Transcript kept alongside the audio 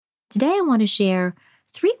Today, I want to share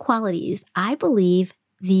 3 qualities I believe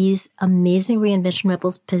these amazing reinvention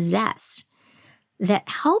rebels possess that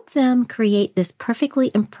help them create this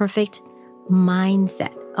perfectly imperfect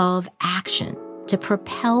mindset of action to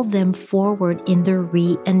propel them forward in their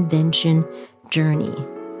reinvention journey.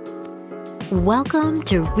 Welcome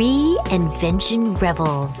to Reinvention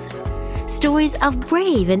Rebels. Stories of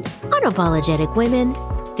brave and unapologetic women,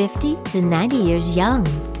 50 to 90 years young,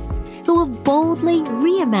 who have boldly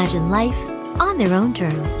reimagined life on their own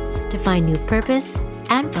terms to find new purpose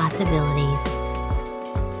and possibilities.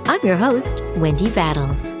 I'm your host, Wendy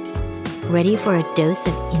Battles. Ready for a dose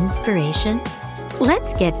of inspiration?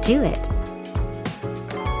 Let's get to it.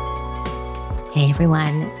 Hey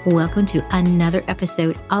everyone, welcome to another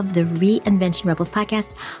episode of the Reinvention Rebels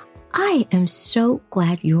podcast. I am so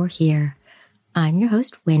glad you're here. I'm your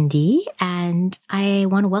host, Wendy, and I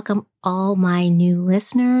want to welcome all my new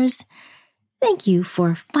listeners. Thank you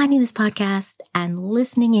for finding this podcast and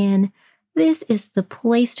listening in. This is the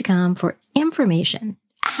place to come for information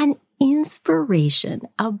and inspiration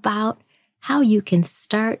about how you can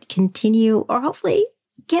start, continue, or hopefully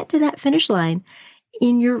get to that finish line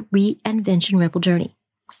in your reinvention rebel journey.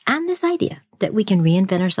 And this idea that we can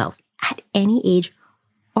reinvent ourselves at any age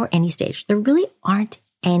or any stage. There really aren't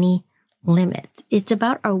any limits. It's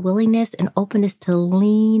about our willingness and openness to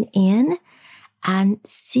lean in and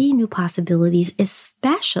see new possibilities,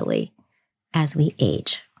 especially as we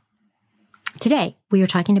age. Today, we are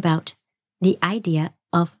talking about the idea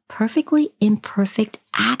of perfectly imperfect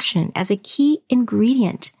action as a key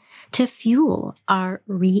ingredient to fuel our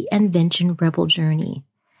reinvention rebel journey.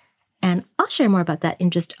 And I'll share more about that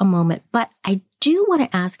in just a moment, but I do want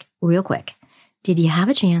to ask real quick, did you have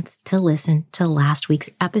a chance to listen to last week's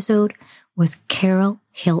episode with Carol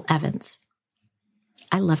Hill Evans?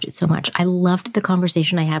 I loved it so much. I loved the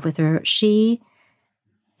conversation I had with her. She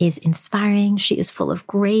is inspiring. She is full of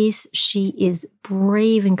grace. She is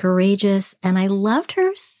brave and courageous. And I loved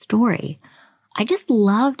her story. I just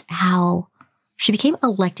loved how she became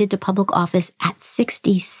elected to public office at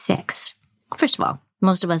 66. First of all,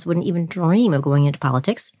 most of us wouldn't even dream of going into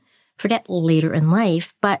politics. Forget later in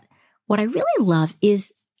life. But what I really love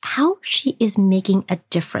is how she is making a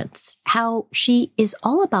difference, how she is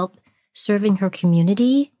all about serving her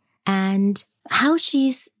community, and how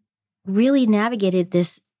she's really navigated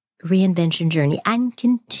this reinvention journey and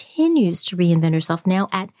continues to reinvent herself now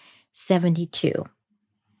at 72.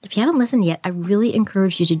 If you haven't listened yet, I really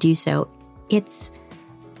encourage you to do so. It's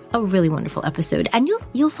a really wonderful episode, and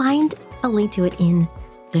you'll find a link to it in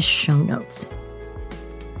the show notes.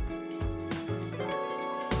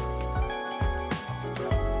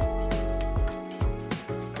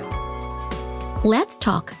 Let's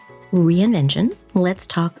talk reinvention. Let's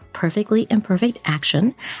talk perfectly imperfect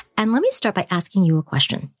action. And let me start by asking you a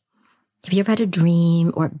question. Have you ever had a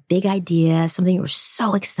dream or a big idea, something you were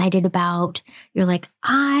so excited about? You're like,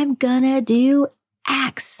 I'm gonna do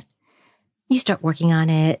X. You start working on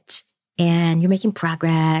it and you're making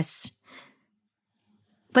progress.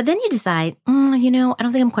 But then you decide, I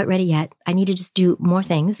don't think I'm quite ready yet. I need to just do more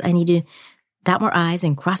things. I need to dot more I's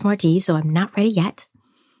and cross more T's, so I'm not ready yet.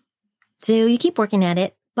 So you keep working at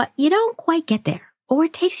it, but you don't quite get there. Or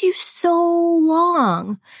it takes you so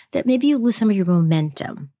long that maybe you lose some of your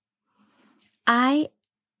momentum. I,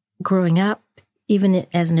 growing up, even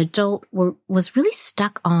as an adult, was really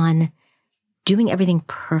stuck on doing everything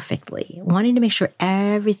perfectly, wanting to make sure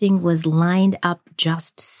everything was lined up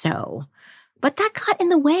just so. But that got in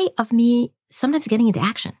the way of me sometimes getting into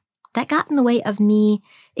action. That got in the way of me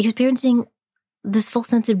experiencing this full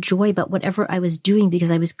sense of joy about whatever I was doing because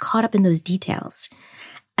I was caught up in those details.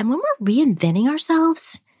 And when we're reinventing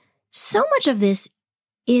ourselves, so much of this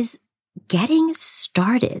is getting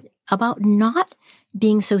started, about not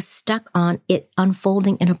being so stuck on it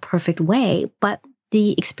unfolding in a perfect way, but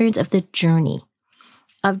the experience of the journey,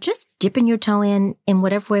 of just dipping your toe in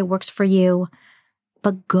whatever way works for you,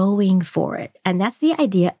 but going for it. And that's the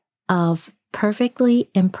idea of perfectly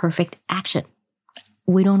imperfect action.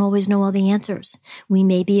 We don't always know all the answers. We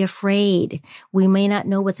may be afraid. We may not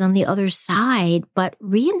know what's on the other side, but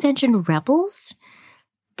reinvention rebels,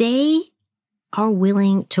 they are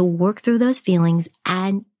willing to work through those feelings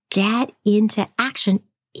and get into action,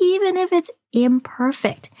 even if it's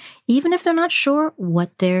imperfect, even if they're not sure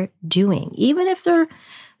what they're doing, even if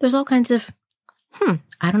there's all kinds of,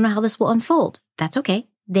 I don't know how this will unfold. That's okay.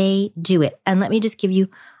 They do it. And let me just give you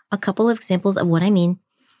a couple of examples of what I mean.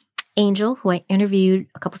 Angel, who I interviewed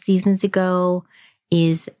a couple seasons ago,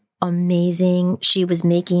 is amazing. She was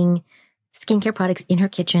making skincare products in her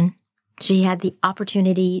kitchen. She had the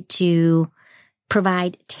opportunity to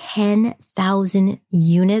provide 10,000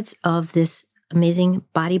 units of this amazing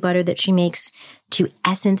body butter that she makes to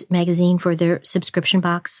Essence magazine for their subscription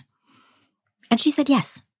box. And she said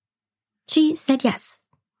yes. She said yes.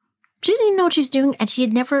 She didn't even know what she was doing, and she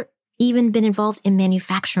had never even been involved in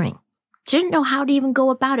manufacturing. She didn't know how to even go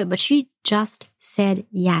about it, but she just said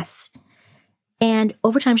yes. And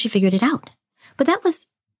over time, she figured it out. But that was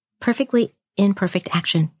perfectly imperfect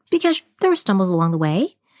action because there were stumbles along the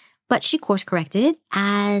way, but she course corrected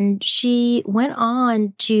and she went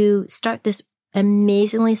on to start this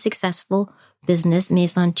amazingly successful business,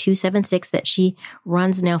 Maison 276, that she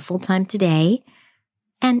runs now full-time today.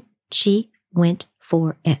 And she went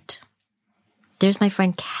for it. There's my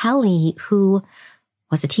friend Kelly, who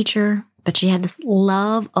was a teacher, but she had this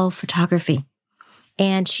love of photography.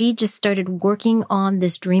 And she just started working on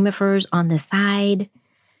this dream of hers on the side,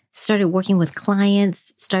 started working with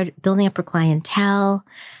clients, started building up her clientele.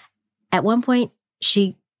 At one point,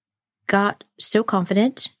 she got so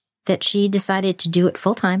confident that she decided to do it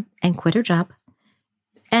full-time and quit her job.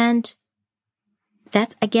 And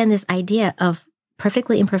that's, again, this idea of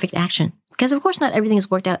perfectly imperfect action. Because, of course, not everything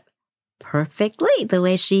has worked out perfectly the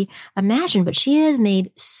way she imagined, but she has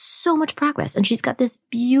made so much progress and she's got this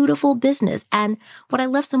beautiful business. And what I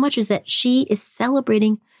love so much is that she is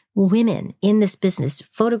celebrating women in this business,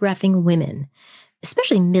 photographing women,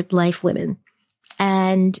 especially midlife women,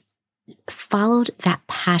 and followed that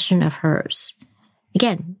passion of hers.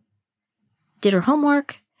 Again, did her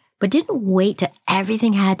homework, but didn't wait till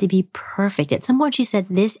everything had to be perfect. At some point she said,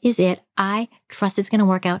 this is it. I trust it's going to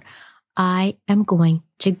work out. I am going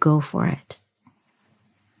to go for it.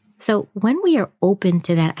 So when we are open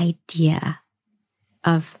to that idea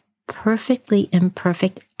of perfectly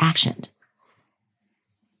imperfect action,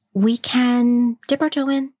 we can dip our toe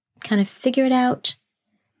in, kind of figure it out,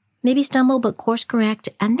 maybe stumble, but course correct.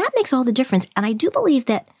 And that makes all the difference. And I do believe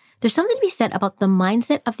that there's something to be said about the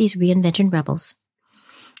mindset of these reinvention rebels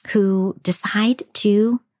who decide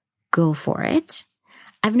to go for it.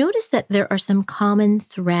 I've noticed that there are some common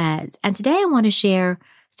threads. And today I want to share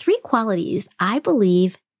 3 qualities I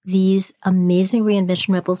believe these amazing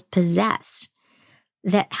reinvention rebels possess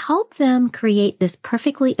that help them create this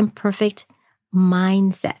perfectly imperfect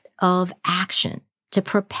mindset of action to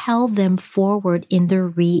propel them forward in their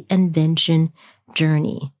reinvention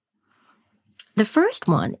journey. The first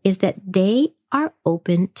one is that they are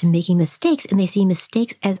open to making mistakes and they see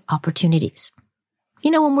mistakes as opportunities. You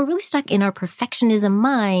know, when we're really stuck in our perfectionism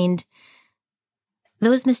mind,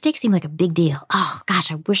 those mistakes seem like a big deal. Oh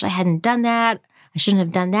gosh, I wish I hadn't done that. I shouldn't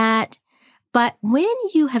have done that. But when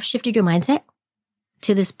you have shifted your mindset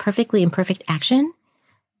to this perfectly imperfect action,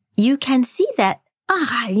 you can see that,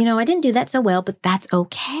 I didn't do that so well, but that's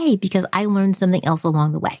okay because I learned something else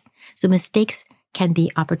along the way. So mistakes can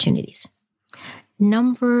be opportunities.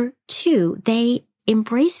 Number 2, they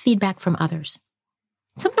embrace feedback from others.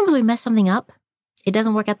 Sometimes we mess something up. It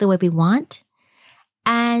doesn't work out the way we want.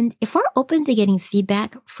 And if we're open to getting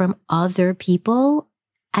feedback from other people,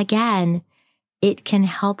 again, it can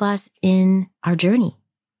help us in our journey.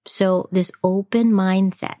 So this open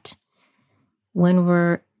mindset, when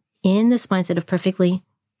we're in this mindset of perfectly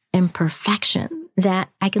imperfection, that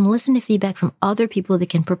I can listen to feedback from other people that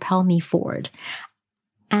can propel me forward.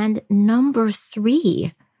 And number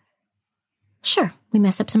 3, sure, we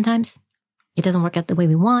mess up sometimes. It doesn't work out the way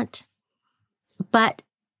we want. But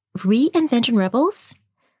reinvention rebels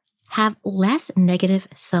have less negative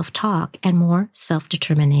self-talk and more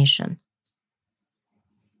self-determination.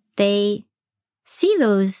 They see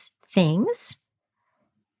those things.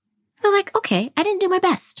 They're like, okay, I didn't do my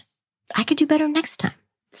best. I could do better next time.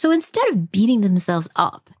 So instead of beating themselves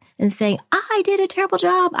up and saying, I did a terrible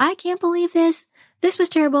job, I can't believe this was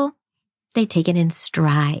terrible, they take it in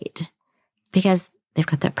stride because they've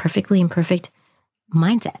got that perfectly imperfect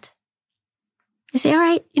mindset. They say, all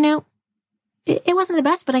right, it wasn't the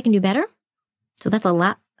best, but I can do better. So that's a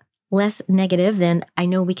lot less negative than I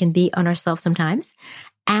know we can be on ourselves sometimes.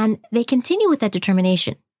 And they continue with that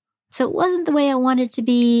determination. So it wasn't the way I wanted it to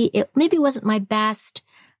be. It maybe wasn't my best,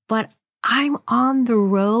 but I'm on the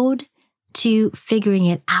road to figuring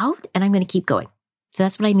it out and I'm going to keep going. So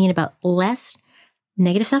that's what I mean about less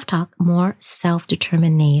negative self-talk, more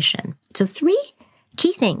self-determination. So 3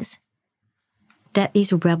 key things that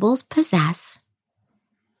these rebels possess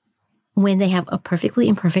when they have a perfectly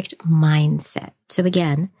imperfect mindset. So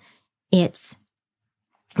again, it's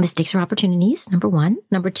mistakes are opportunities, number 1.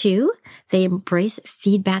 Number 2, they embrace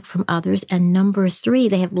feedback from others. And number 3,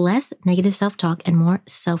 they have less negative self-talk and more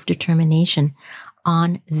self-determination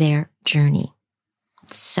on their journey.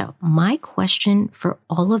 So my question for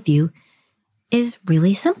all of you is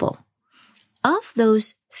really simple. of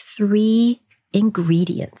those 3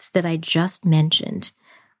 ingredients that I just mentioned,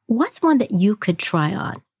 what's one that you could try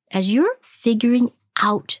on as you're figuring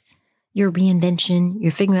out your reinvention,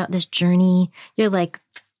 you're figuring out this journey, you're like,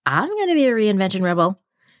 I'm going to be a reinvention rebel.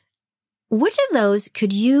 Which of those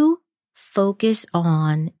could you focus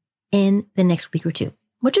on in the next week or 2?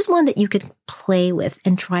 Which is one that you could play with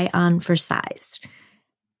and try on for size?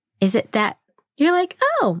 Is it that you're like,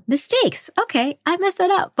 oh, mistakes. Okay, I messed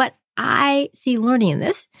that up, but I see learning in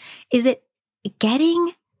this. Is it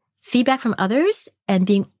getting feedback from others and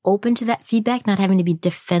being open to that feedback, not having to be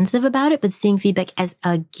defensive about it, but seeing feedback as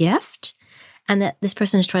a gift and that this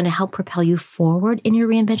person is trying to help propel you forward in your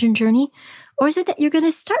reinvention journey? Or is it that you're going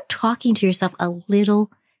to start talking to yourself a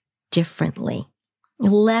little differently?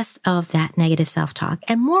 Less of that negative self-talk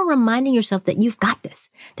and more reminding yourself that you've got this,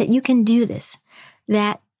 that you can do this,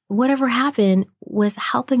 that whatever happened was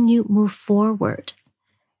helping you move forward.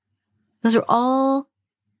 Those are all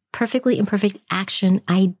perfectly imperfect action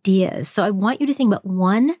ideas. So I want you to think about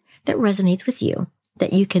one that resonates with you,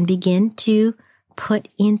 that you can begin to put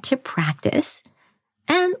into practice.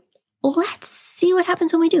 And let's see what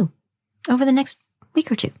happens when we do over the next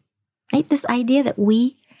week or 2. Right? This idea that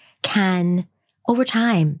we can, over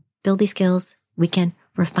time, build these skills, we can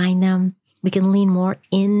refine them, we can lean more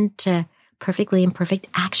into perfectly imperfect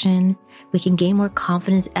action, we can gain more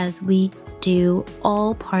confidence as we do,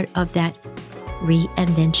 all part of that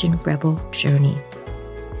reinvention rebel journey.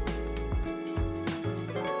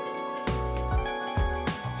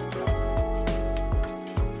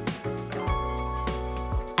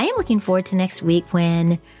 I am looking forward to next week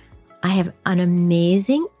when I have an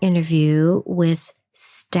amazing interview with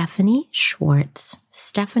Stephanie Schwartz.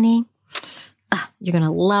 Stephanie, you're going to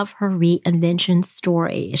love her reinvention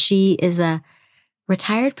story. She is a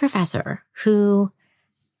retired professor who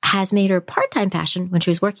has made her part-time passion when she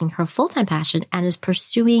was working her full-time passion and is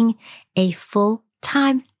pursuing a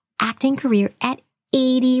full-time acting career at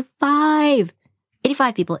 85.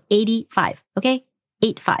 85 people, 85, okay?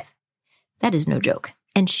 85. That is no joke.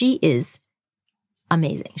 And she is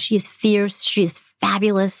amazing. She is fierce. She is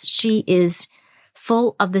fabulous. She is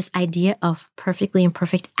full of this idea of perfectly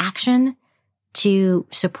imperfect action to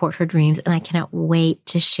support her dreams. And I cannot wait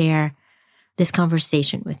to share this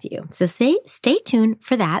conversation with you. So stay tuned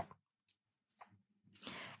for that.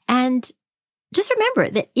 And just remember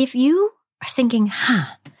that if you are thinking,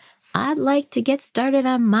 I'd like to get started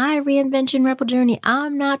on my reinvention rebel journey,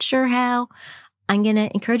 I'm not sure how, I'm going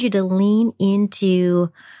to encourage you to lean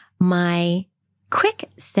into my quick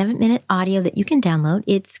 7-minute audio that you can download.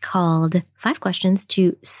 It's called 5 Questions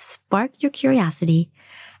to Spark Your Curiosity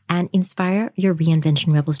and Inspire Your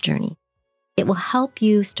Reinvention Rebel's Journey. It will help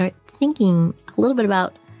you start thinking a little bit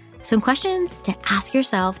about some questions to ask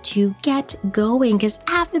yourself to get going, because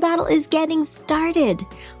half the battle is getting started.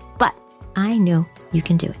 But I know you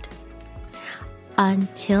can do it.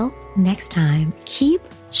 Until next time, keep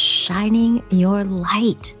shining your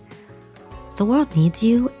light. The world needs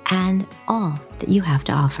you and all that you have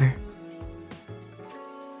to offer.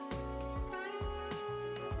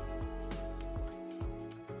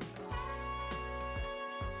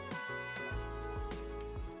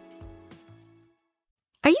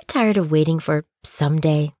 Are you tired of waiting for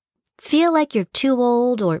someday? Feel like you're too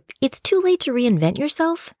old or it's too late to reinvent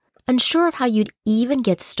yourself? Unsure of how you'd even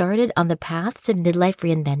get started on the path to midlife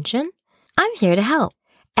reinvention? I'm here to help.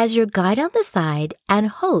 As your guide on the side and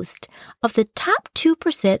host of the top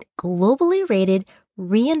 2% globally rated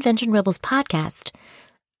Reinvention Rebels podcast,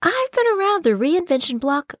 I've been around the reinvention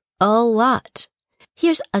block a lot.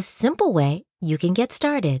 Here's a simple way you can get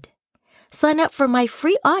started. Sign up for my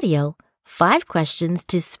free audio, 5 Questions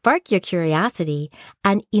to Spark Your Curiosity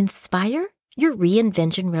and Inspire Your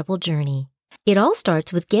Reinvention Rebel Journey. It all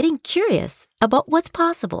starts with getting curious about what's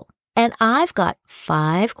possible. And I've got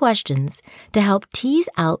 5 questions to help tease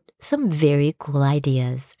out some very cool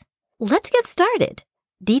ideas. Let's get started.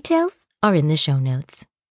 Details are in the show notes.